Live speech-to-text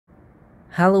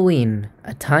Halloween,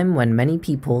 a time when many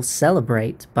people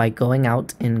celebrate by going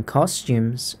out in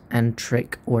costumes and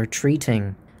trick or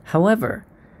treating. However,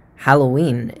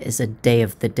 Halloween is a Day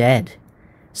of the Dead,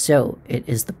 so it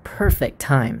is the perfect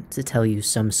time to tell you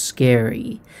some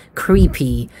scary,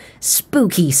 creepy,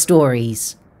 spooky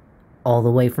stories, all the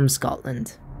way from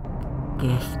Scotland.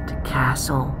 Gicht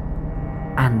Castle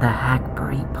and the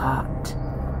Hagbury Pot.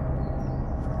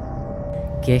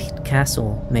 Gicht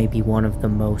Castle may be one of the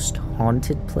most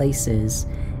haunted places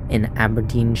in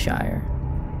Aberdeenshire,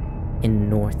 in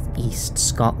northeast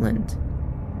Scotland.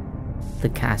 The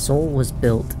castle was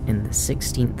built in the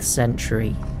 16th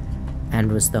century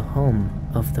and was the home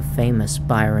of the famous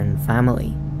Byron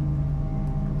family.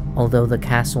 Although the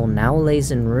castle now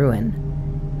lays in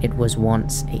ruin, it was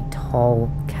once a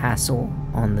tall castle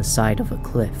on the side of a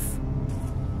cliff.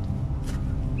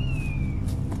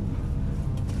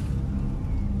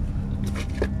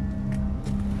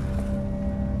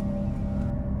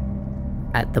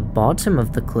 At the bottom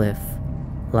of the cliff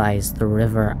lies the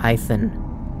River Ithen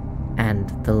and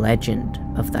the legend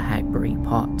of the Hagbury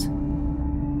Pot.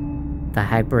 The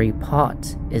Hagbury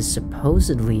Pot is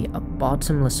supposedly a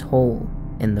bottomless hole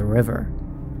in the river.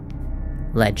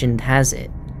 Legend has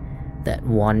it that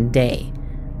one day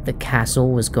the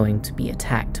castle was going to be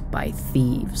attacked by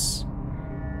thieves.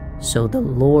 So the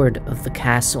lord of the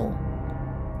castle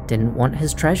didn't want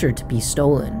his treasure to be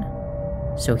stolen,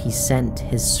 so he sent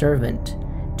his servant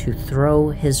to throw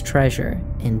his treasure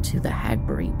into the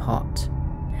Hagbury Pot.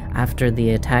 After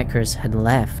the attackers had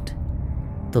left,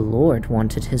 the lord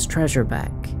wanted his treasure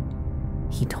back.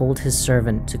 He told his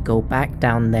servant to go back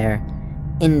down there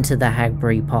into the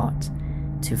Hagbury Pot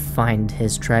to find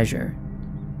his treasure.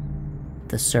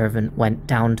 The servant went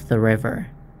down to the river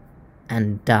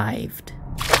and dived.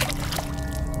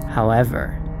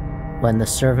 However, when the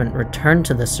servant returned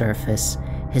to the surface,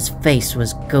 his face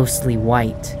was ghostly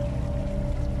white.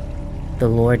 The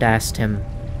lord asked him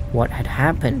what had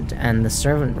happened, and the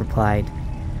servant replied,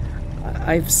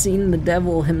 "I've seen the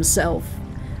devil himself.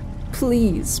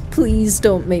 Please, please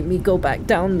don't make me go back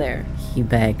down there," he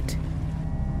begged.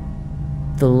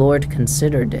 The lord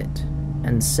considered it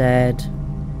and said,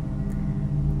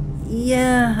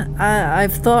 "Yeah,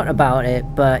 I've thought about it,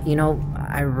 but you know,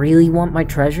 I really want my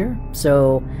treasure,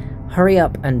 so hurry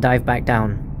up and dive back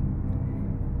down."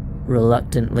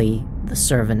 Reluctantly, the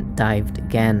servant dived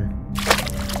again.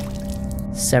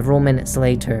 Several minutes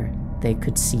later, they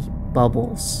could see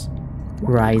bubbles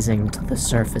rising to the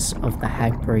surface of the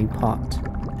Hagbury Pot.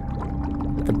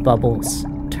 The bubbles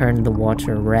turned the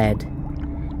water red,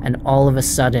 and all of a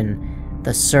sudden,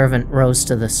 the servant rose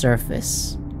to the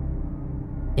surface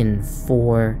in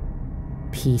 4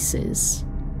 pieces.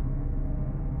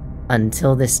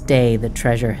 Until this day, the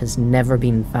treasure has never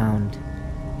been found,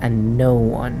 and no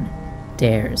one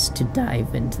dares to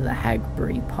dive into the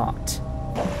Hagbury Pot.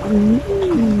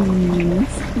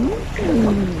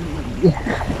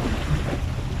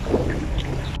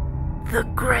 The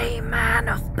Grey Man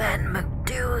of Ben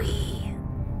Macdui.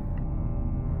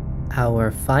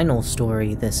 Our final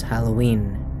story this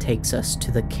Halloween takes us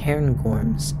to the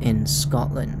Cairngorms in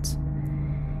Scotland.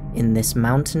 In this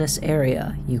mountainous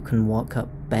area, you can walk up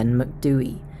Ben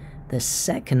Macdui, the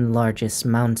second largest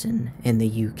mountain in the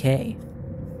UK.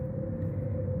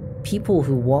 People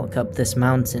who walk up this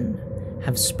mountain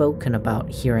have spoken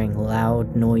about hearing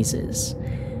loud noises,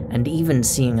 and even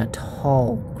seeing a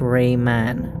tall, grey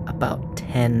man about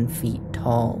 10 feet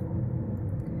tall.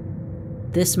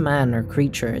 This man or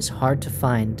creature is hard to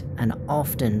find, and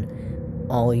often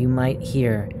all you might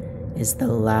hear is the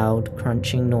loud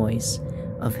crunching noise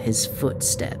of his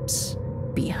footsteps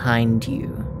behind you.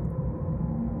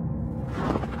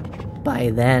 By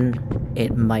then,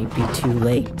 it might be too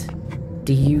late.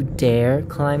 Do you dare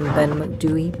climb Ben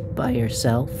Macdui by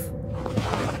yourself?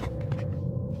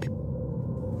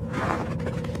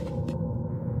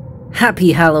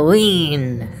 Happy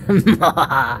Halloween!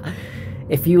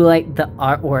 If you like the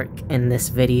artwork in this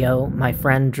video, my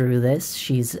friend drew this.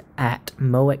 She's at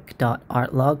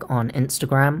moic.artlog on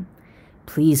Instagram.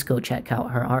 Please go check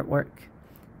out her artwork.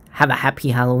 Have a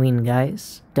happy Halloween,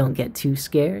 guys. Don't get too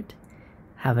scared.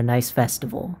 Have a nice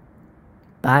festival.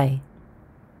 Bye.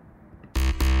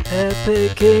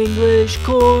 Epic English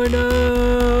Corner!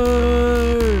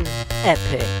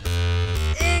 Epic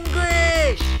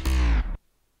English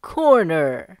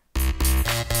Corner!